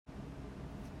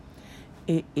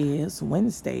It is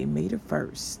Wednesday, May the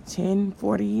 1st,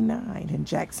 10:49 in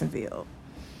Jacksonville.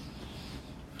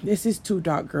 This is Two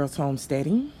Dark Girls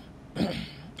Homesteading.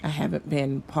 I haven't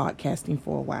been podcasting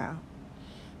for a while,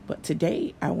 but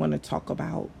today I want to talk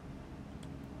about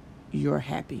your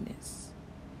happiness,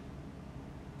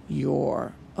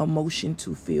 your emotion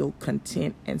to feel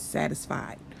content and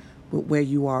satisfied with where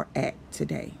you are at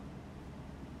today.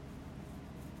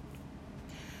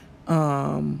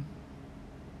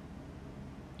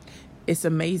 It's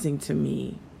amazing to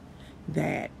me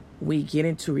that we get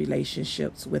into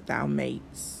relationships with our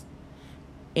mates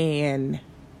and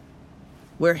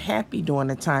we're happy during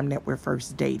the time that we're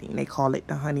first dating. They call it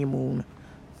the honeymoon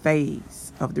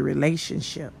phase of the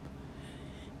relationship.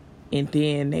 And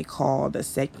then they call the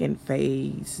second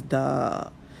phase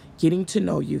the getting to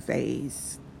know you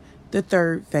phase. The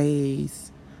third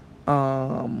phase,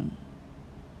 the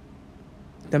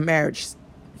marriage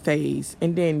phase.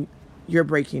 And then you're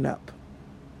breaking up.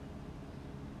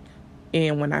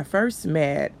 And when I first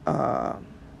met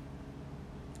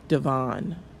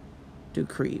Devon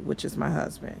Dupree, which is my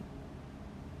husband,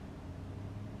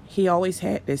 he always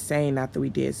had this saying after we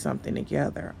did something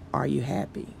together, "Are you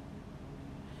happy?"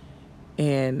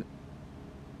 And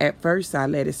at first I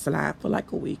let it slide for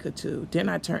like a week or two. Then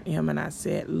I turned to him and I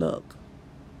said, "Look,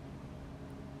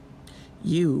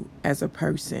 you as a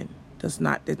person does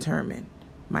not determine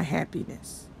my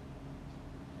happiness.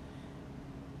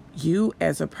 You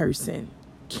as a person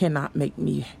cannot make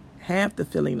me have the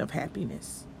feeling of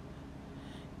happiness."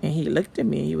 And he looked at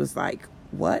me and he was like,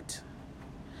 "What?"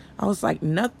 I was like,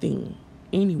 "Nothing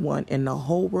anyone in the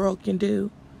whole world can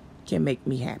do can make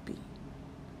me happy."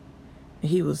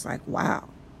 And he was like, "Wow,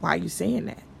 why are you saying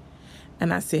that?"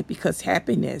 And I said, "Because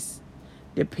happiness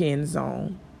depends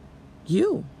on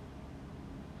you.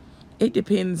 It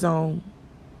depends on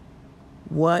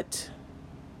what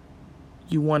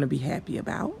you want to be happy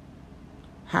about,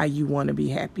 how you want to be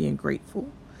happy and grateful,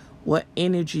 what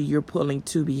energy you're pulling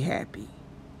to be happy."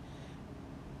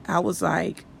 I was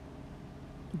like,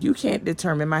 "You can't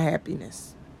determine my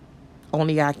happiness.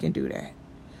 Only I can do that.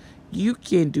 You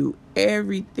can do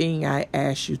everything I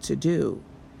ask you to do,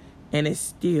 and it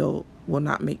still will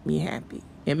not make me happy.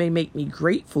 It may make me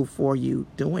grateful for you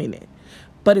doing it,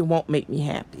 but it won't make me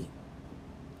happy."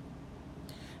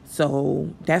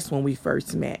 So that's when we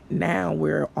first met. Now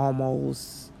we're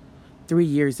almost 3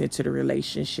 years into the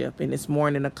relationship, and this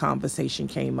morning a conversation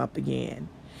came up again.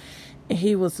 And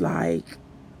he was like,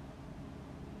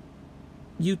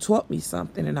 "You taught me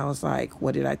something." And I was like,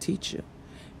 "What did I teach you?"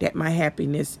 That my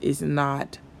happiness is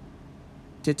not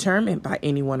determined by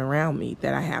anyone around me,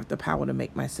 that I have the power to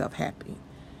make myself happy.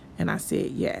 And I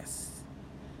said, "Yes."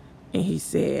 And he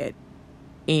said,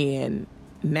 "And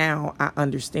now I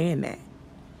understand that."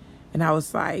 And I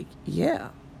was like,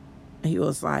 "Yeah." And he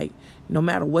was like, "No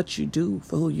matter what you do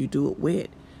for who you do it with,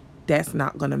 that's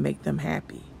not going to make them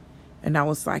happy." And I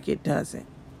was like, "It doesn't.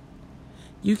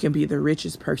 You can be the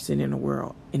richest person in the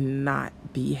world and not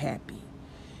be happy.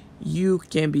 You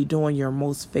can be doing your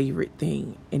most favorite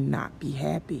thing and not be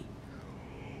happy."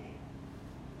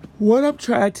 What I'm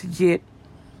trying to get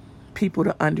people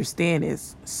to understand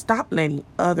is stop letting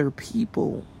other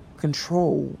people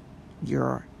control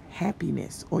your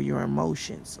happiness or your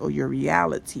emotions or your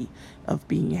reality of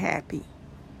being happy.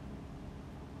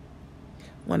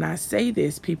 When I say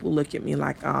this, people look at me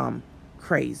like I'm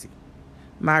crazy.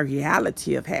 My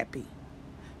reality of happy.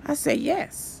 I say,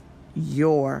 yes,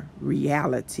 your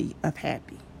reality of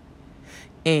happy.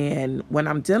 And when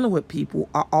I'm dealing with people,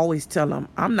 I always tell them,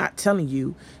 I'm not telling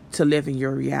you to live in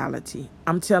your reality.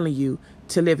 I'm telling you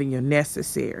to live in your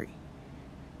necessary.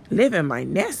 Live in my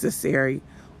necessary?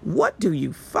 What do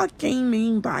you fucking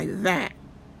mean by that?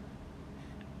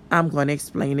 I'm going to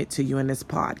explain it to you in this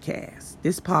podcast.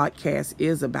 This podcast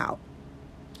is about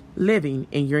living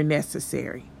in your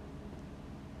necessary.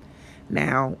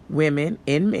 Now, women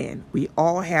and men, we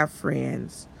all have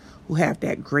friends who have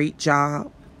that great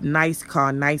job, nice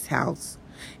car, nice house,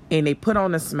 and they put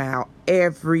on a smile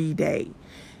every day.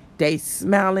 They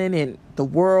smiling and the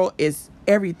world is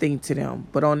everything to them.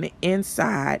 But on the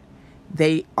inside,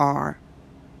 they are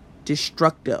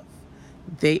destructive.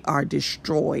 They are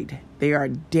destroyed. They are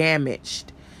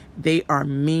damaged. They are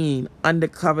mean,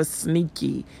 undercover,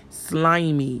 sneaky,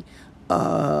 slimy.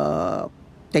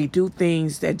 They do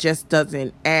things that just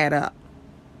doesn't add up.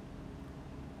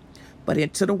 But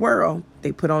into the world,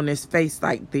 they put on this face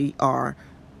like they are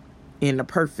in the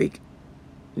perfect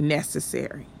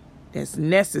necessary. That's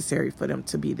necessary for them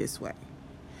to be this way.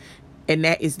 And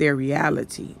that is their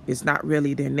reality. It's not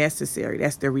really their necessary.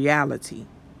 That's their reality.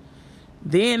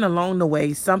 Then along the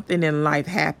way, something in life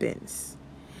happens.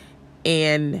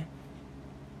 and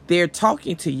they're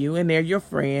talking to you and they're your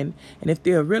friend. And if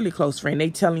they're a really close friend, they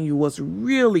telling you what's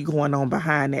really going on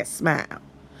behind that smile,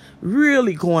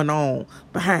 really going on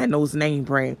behind those name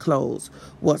brand clothes,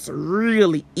 what's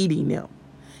really eating them.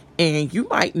 And you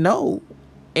might know,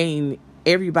 and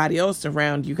everybody else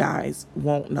around you guys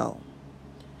won't know.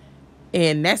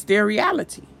 And that's their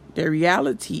reality. Their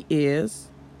reality is,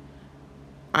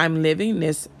 I'm living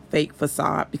this fake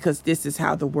facade because this is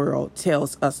how the world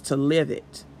tells us to live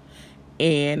it.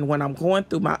 And when I'm going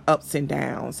through my ups and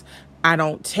downs, I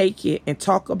don't take it and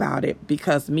talk about it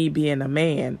because me being a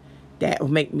man, that will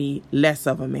make me less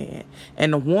of a man.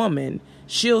 And a woman,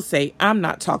 she'll say, I'm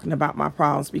not talking about my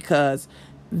problems because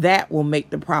that will make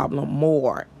the problem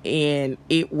more. And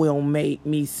it will make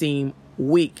me seem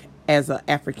weak as an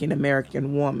African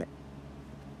American woman.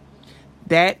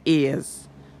 That is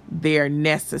their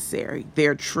necessary,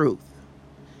 their truth.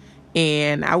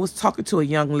 And I was talking to a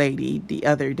young lady the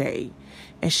other day,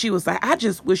 and she was like, I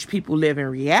just wish people live in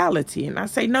reality. And I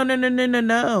say,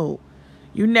 no.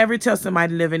 You never tell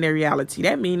somebody to live in their reality.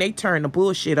 That means they turn the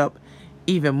bullshit up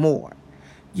even more.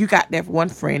 You got that one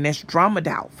friend that's dramaed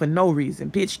out for no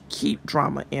reason. Bitch, keep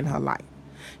drama in her life.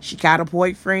 She got a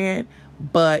boyfriend,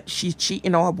 but she's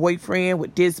cheating on her boyfriend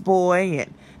with this boy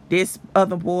and this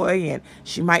other boy, and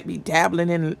she might be dabbling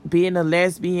in being a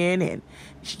lesbian, and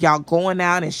y'all going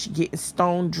out and she getting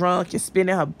stone drunk and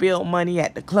spending her bill money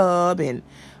at the club, and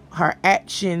her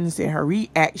actions and her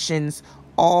reactions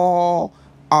all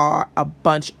are a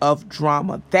bunch of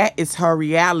drama. That is her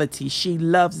reality. She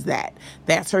loves that.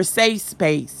 That's her safe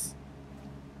space.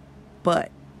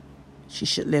 But she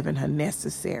should live in her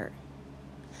necessary.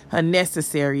 Her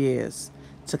necessary is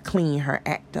to clean her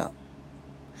act up.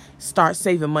 Start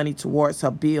saving money towards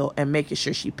her bill and making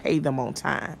sure she pay them on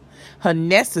time. Her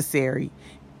necessary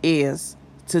is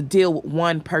to deal with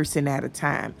one person at a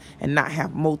time and not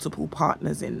have multiple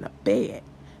partners in the bed.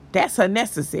 That's her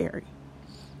necessary.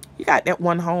 You got that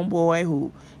one homeboy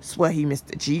who swear he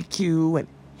Mr. GQ, and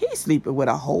he's sleeping with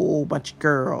a whole bunch of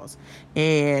girls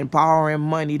and borrowing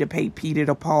money to pay Peter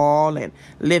to Paul and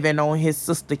living on his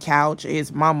sister couch,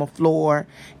 his mama floor,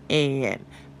 and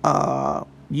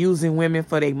using women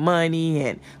for their money,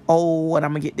 and what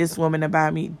I'm gonna get this woman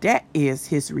about me. That is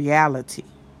his reality.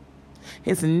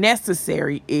 His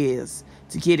necessary is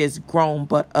to get his grown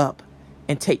butt up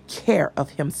and take care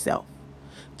of himself,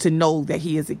 to know that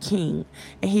he is a king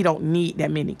and he don't need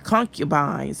that many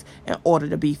concubines in order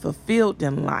to be fulfilled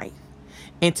in life,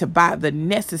 and to buy the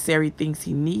necessary things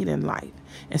he need in life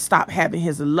and stop having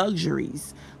his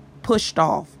luxuries pushed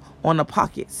off on the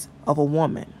pockets of a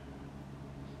woman.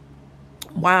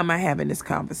 Why am I having this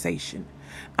conversation?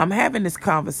 I'm having this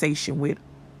conversation with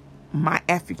my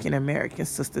African American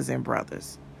sisters and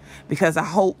brothers because I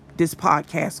hope this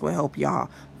podcast will help y'all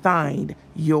find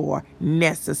your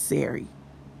necessary.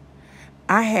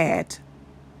 I had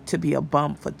to be a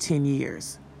bum for 10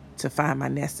 years to find my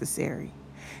necessary.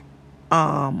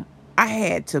 I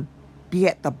had to be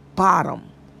at the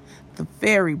bottom, the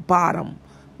very bottom,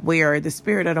 where the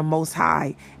Spirit of the Most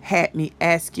High had me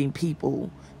asking people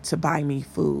to buy me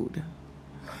food.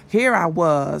 Here I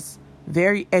was,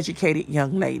 very educated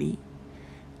young lady,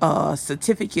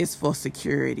 certificates for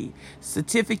security,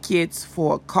 certificates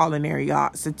for culinary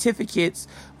art, certificates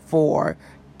for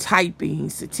typing,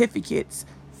 certificates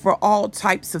for all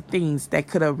types of things that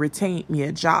could have retained me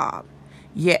a job.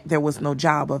 Yet there was no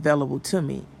job available to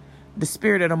me. The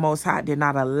Spirit of the Most High did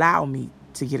not allow me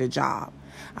to get a job.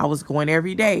 I was going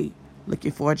every day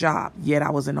looking for a job, yet I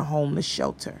was in a homeless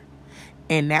shelter.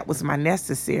 And that was my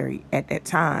necessary at that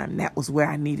time. That was where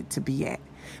I needed to be at,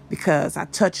 because I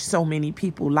touched so many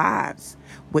people's lives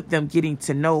with them getting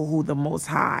to know who the Most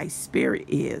High Spirit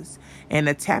is, and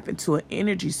to tap into an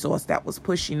energy source that was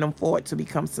pushing them forward to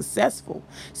become successful.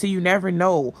 So you never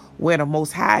know where the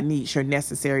Most High needs your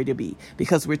necessary to be,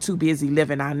 because we're too busy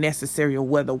living our necessary or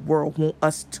where the world wants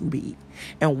us to be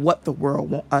and what the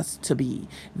world wants us to be,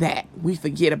 that we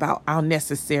forget about our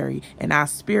necessary and our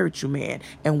spiritual man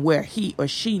and where he or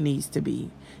she needs to be.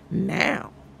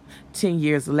 Now, 10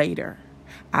 years later,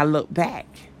 I look back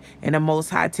and the Most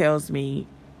High tells me,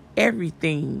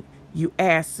 everything you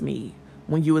asked me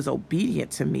when you was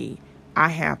obedient to me, I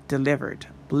have delivered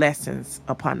blessings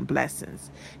upon blessings.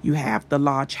 You have the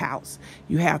large house.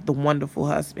 You have the wonderful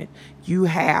husband. You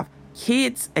have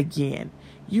kids again.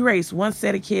 You raised one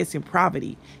set of kids in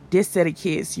poverty. This set of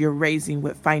kids you're raising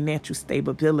with financial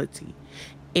stability.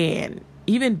 And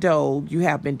even though you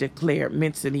have been declared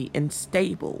mentally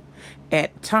unstable,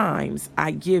 at times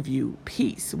I give you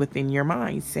peace within your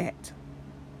mindset.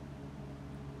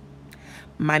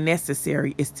 My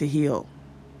necessary is to heal.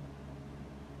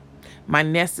 My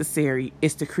necessary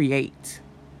is to create.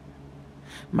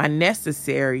 My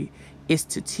necessary is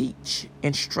to teach,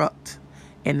 instruct,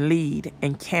 and lead,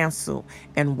 and cancel,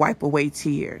 and wipe away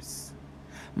tears.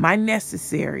 My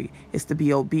necessary is to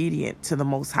be obedient to the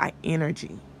Most High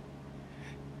energy.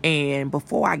 And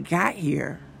before I got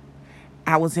here,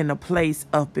 I was in a place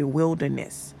of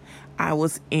bewilderness. I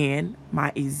was in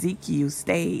my Ezekiel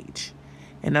stage.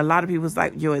 And a lot of people was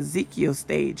like, your Ezekiel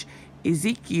stage.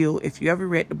 Ezekiel, if you ever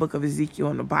read the book of Ezekiel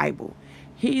in the Bible,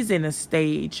 he's in a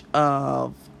stage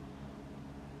of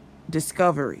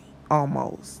discovery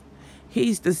almost.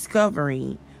 He's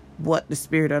discovering what the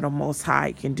Spirit of the Most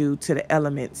High can do to the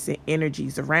elements and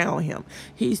energies around him.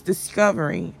 He's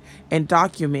discovering and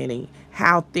documenting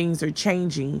how things are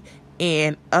changing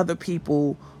and other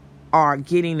people are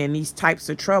getting in these types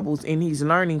of troubles, and he's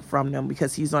learning from them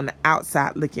because he's on the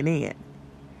outside looking in.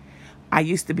 I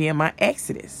used to be in my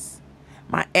Exodus.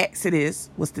 My Exodus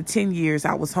was the 10 years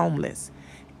I was homeless.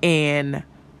 And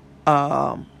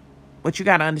what you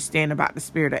got to understand about the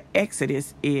spirit of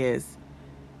Exodus is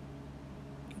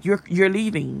you're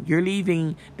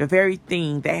leaving the very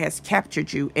thing that has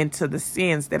captured you into the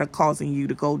sins that are causing you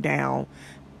to go down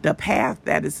the path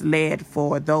that is led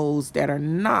for those that are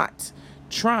not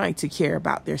trying to care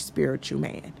about their spiritual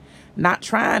man, not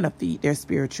trying to feed their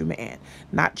spiritual man,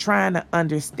 not trying to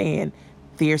understand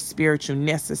their spiritual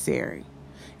necessary.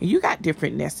 And you got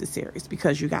different necessaries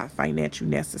because you got financial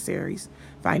necessaries.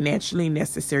 Financially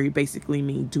necessary basically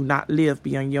mean do not live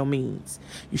beyond your means.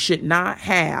 You should not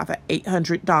have an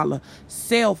 $800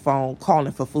 cell phone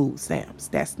calling for food stamps.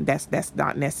 That's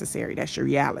not necessary. That's your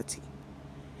reality.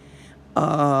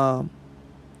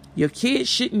 Your kids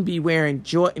shouldn't be wearing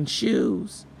Jordan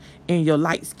shoes and your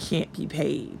lights can't be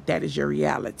paid. That is your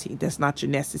reality. That's not your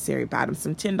necessary. Buy them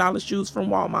some $10 shoes from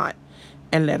Walmart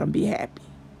and let them be happy.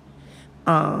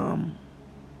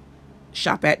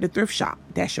 Shop at the thrift shop.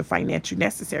 That's your financial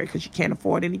necessary because you can't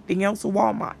afford anything else at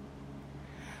Walmart.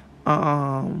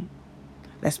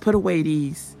 Let's put away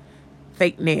these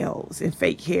fake nails and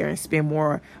fake hair and spend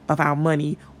more of our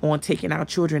money on taking our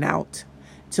children out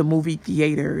to movie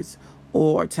theaters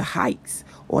or to hikes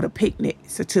or to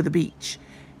picnics or to the beach.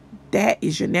 That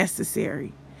is your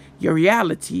necessary. Your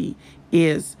reality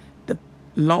is the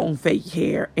long fake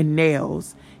hair and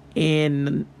nails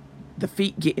and the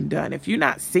feet getting done. If you're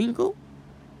not single,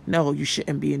 no, you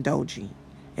shouldn't be indulging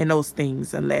in those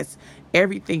things unless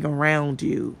everything around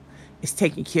you is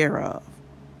taken care of,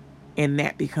 and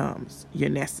that becomes your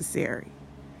necessary.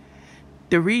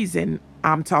 The reason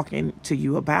I'm talking to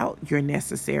you about your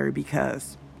necessary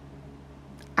because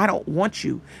I don't want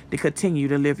you to continue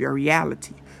to live your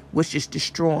reality, which is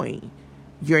destroying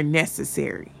your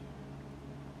necessary.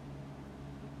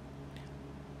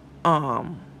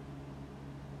 And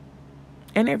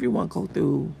everyone go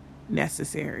through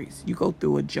necessaries. You go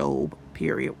through a Job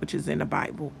period, which is in the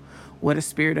Bible, where the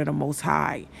Spirit of the Most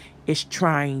High is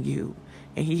trying you,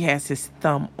 and he has his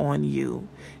thumb on you,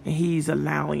 and he's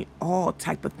allowing all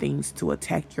type of things to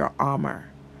attack your armor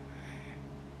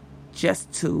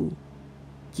just to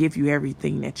give you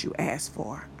everything that you asked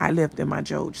for. I lived in my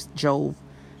Job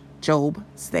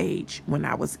stage when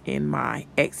I was in my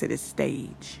Exodus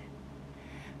stage.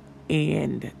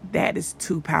 And that is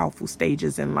two powerful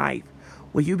stages in life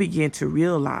where you begin to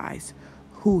realize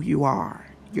who you are,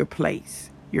 your place,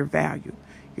 your value,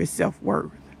 your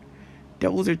self-worth.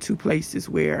 Those are two places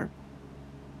where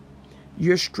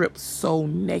you're stripped so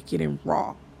naked and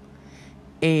raw,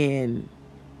 and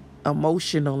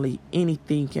emotionally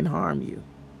anything can harm you.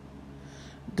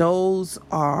 Those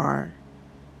are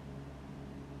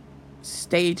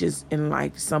stages in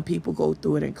life. Some people go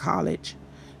through it in college.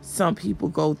 Some people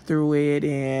go through it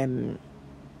in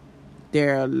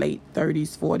their late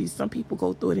 30s, 40s. Some people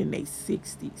go through it in their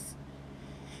 60s.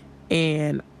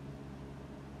 And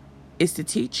it's to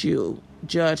teach you,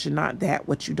 judge not that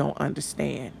what you don't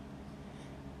understand.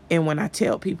 And when I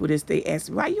tell people this, they ask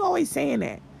me, why are you always saying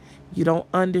that? You don't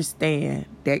understand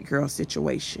that girl's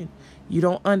situation. You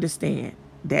don't understand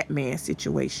that man's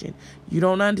situation. You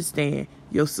don't understand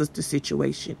your sister's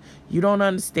situation. You don't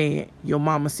understand your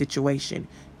mama's situation.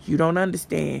 You don't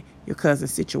understand your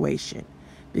cousin's situation.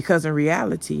 Because in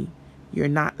reality, you're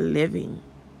not living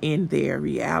in their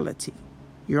reality.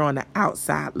 You're on the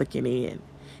outside looking in,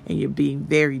 and you're being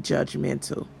very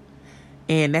judgmental.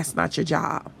 And that's not your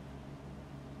job.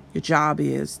 Your job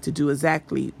is to do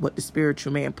exactly what the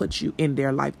spiritual man puts you in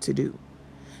their life to do.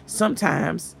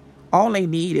 Sometimes all they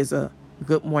need is a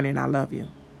good morning, I love you.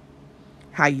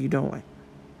 How you doing?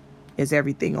 Is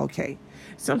everything okay?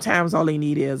 Sometimes all they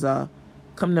need is a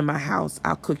come to my house,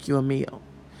 I'll cook you a meal.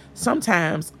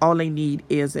 Sometimes all they need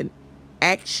is an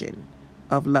action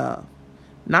of love.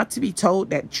 Not to be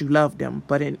told that you love them,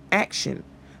 but an action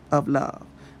of love.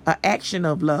 An action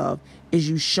of love is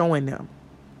you showing them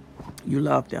you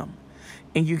love them.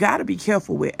 And you got to be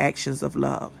careful with actions of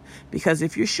love, because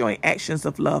if you're showing actions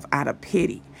of love out of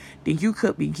pity, then you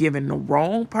could be giving the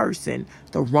wrong person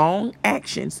the wrong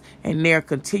actions, and they're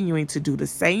continuing to do the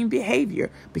same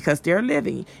behavior because they're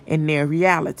living in their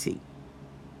reality.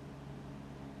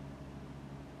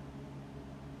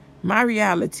 My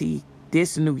reality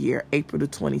this new year, April the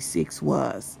 26th,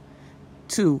 was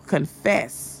to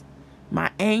confess my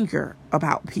anger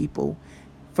about people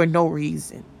for no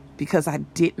reason, because I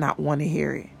did not want to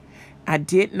hear it. I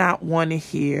did not want to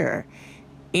hear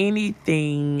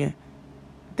anything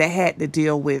that had to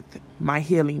deal with my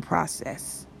healing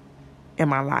process in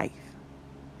my life.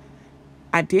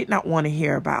 I did not want to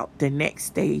hear about the next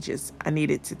stages I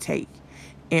needed to take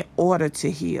in order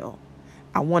to heal.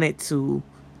 I wanted to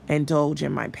indulge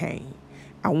in my pain.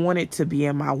 I wanted to be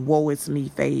in my woe is me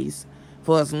phase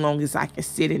for as long as I can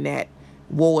sit in that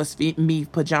woe is me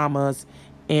pajamas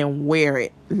and wear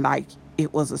it like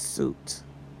it was a suit.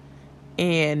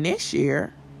 And this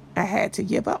year, I had to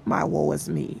give up my woe is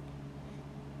me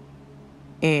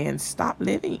and stop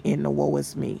living in the woe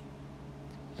is me,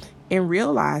 and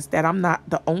realize that I'm not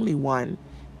the only one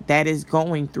that is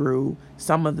going through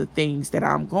some of the things that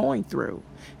I'm going through.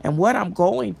 And what I'm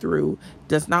going through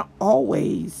does not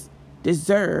always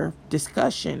deserve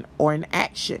discussion or an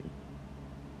action.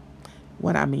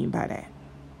 What I mean by that: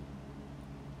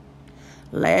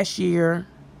 last year,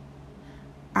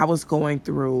 I was going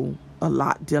through a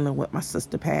lot dealing with my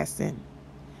sister passing.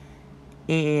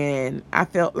 And I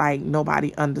felt like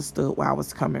nobody understood where I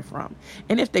was coming from.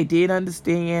 And if they did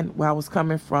understand where I was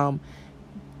coming from,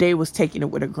 they was taking it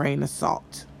with a grain of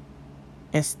salt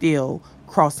and still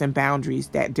crossing boundaries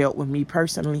that dealt with me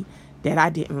personally that I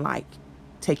didn't like,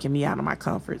 taking me out of my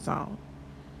comfort zone.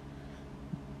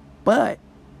 But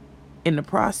in the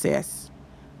process,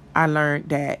 I learned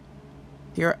that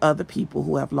there are other people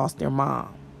who have lost their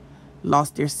mom,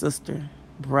 lost their sister,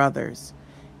 brothers,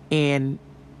 and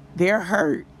they're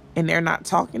hurt and they're not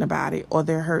talking about it, or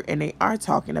they're hurt and they are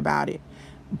talking about it,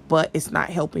 but it's not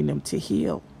helping them to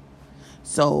heal.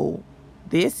 So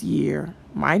this year,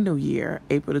 my new year,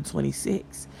 April the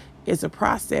 26th, is a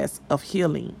process of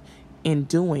healing and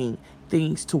doing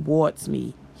things towards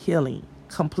me healing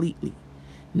completely.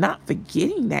 Not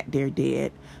forgetting that they're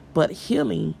dead, but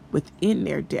healing within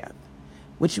their death,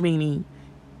 which meaning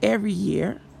every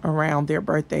year around their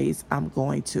birthdays, I'm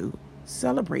going to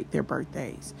celebrate their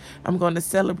birthdays. I'm going to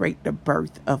celebrate the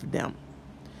birth of them.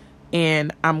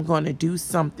 And I'm going to do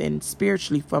something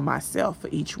spiritually for myself for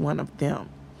each one of them.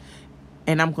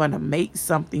 And I'm going to make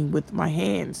something with my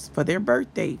hands for their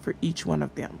birthday for each one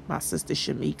of them. My sister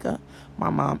Shamika, my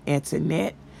mom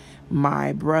Antoinette,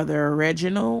 my brother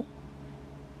Reginald,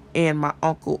 and my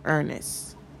uncle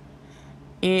Ernest.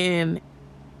 And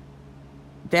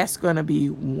that's going to be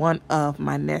one of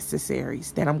my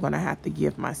necessaries that I'm going to have to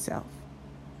give myself.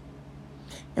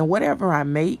 And whatever I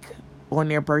make on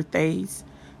their birthdays,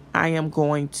 I am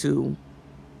going to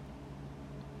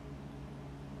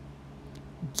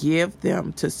give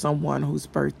them to someone whose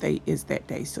birthday is that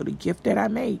day. So the gift that I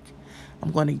make,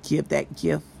 I'm going to give that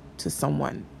gift to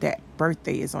someone that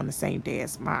birthday is on the same day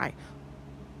as my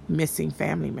missing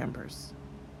family members.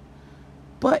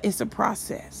 But it's a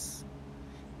process.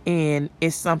 And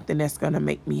it's something that's going to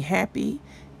make me happy.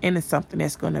 And it's something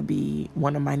that's going to be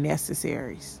one of my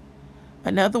necessaries.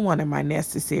 Another one of my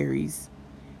necessaries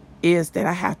is that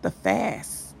I have to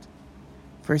fast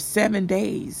for 7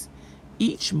 days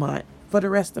each month for the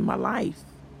rest of my life.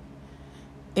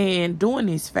 And during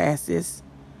these fasts,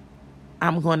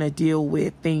 I'm going to deal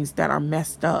with things that are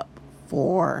messed up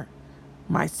for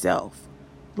myself.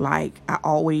 Like, I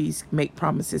always make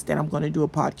promises that I'm going to do a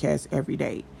podcast every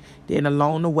day. Then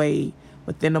along the way,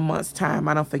 within a month's time,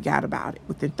 I done forgot about it.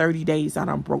 Within 30 days, I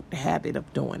done broke the habit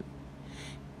of doing it.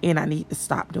 And I need to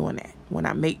stop doing that. When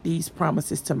I make these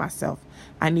promises to myself,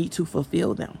 I need to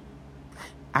fulfill them.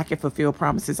 I can fulfill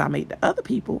promises I made to other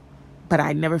people, but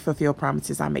I never fulfill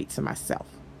promises I make to myself.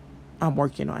 I'm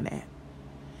working on that.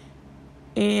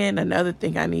 And another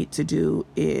thing I need to do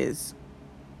is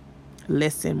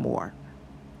listen more.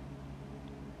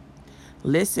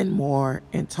 Listen more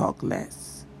and talk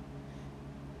less.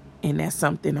 And that's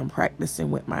something I'm practicing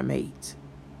with my mate.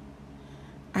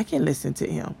 I can listen to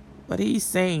him. What he's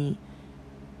saying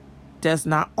does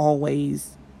not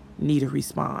always need a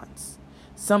response.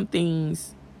 Some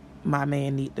things my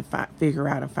man need to figure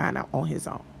out and find out on his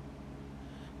own.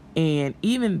 And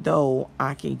even though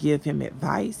I can give him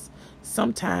advice,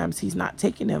 sometimes he's not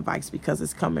taking the advice because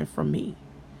it's coming from me.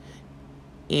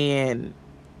 And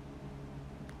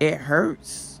it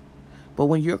hurts. But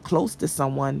when you're close to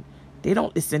someone, they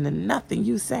don't listen to nothing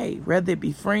you say, whether it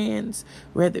be friends,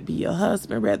 whether it be your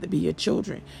husband, whether it be your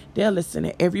children. They'll listen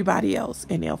to everybody else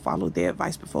and they'll follow their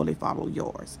advice before they follow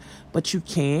yours. But you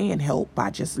can help by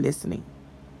just listening.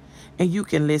 And you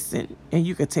can listen and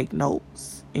you can take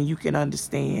notes and you can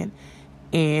understand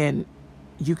and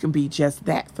you can be just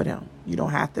that for them. You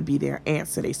don't have to be their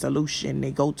answer, their solution,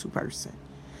 their go-to person.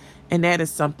 And that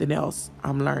is something else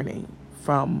I'm learning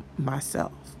from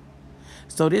myself.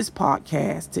 So this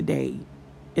podcast today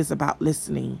is about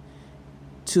listening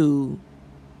to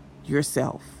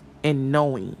yourself and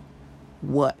knowing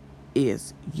what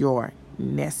is your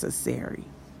necessary.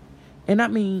 And I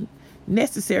mean,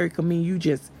 necessary could mean you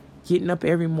just getting up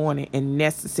every morning and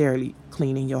necessarily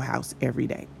cleaning your house every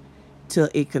day till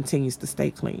it continues to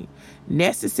stay clean.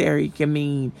 Necessary can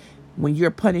mean when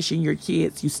you're punishing your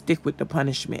kids, you stick with the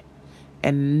punishment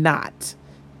and not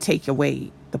take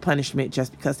away the punishment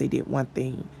just because they did one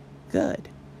thing good.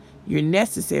 Your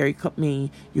necessary could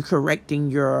mean you're correcting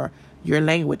your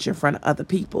language in front of other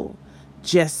people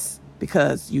just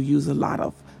because you use a lot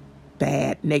of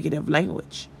bad, negative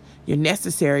language. Your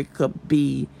necessary could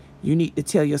be you need to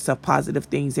tell yourself positive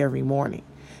things every morning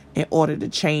in order to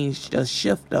change the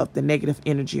shift of the negative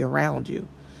energy around you.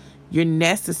 Your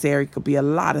necessary could be a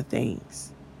lot of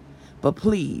things. But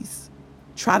please,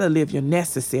 try to live your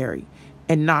necessary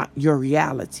and not your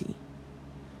reality.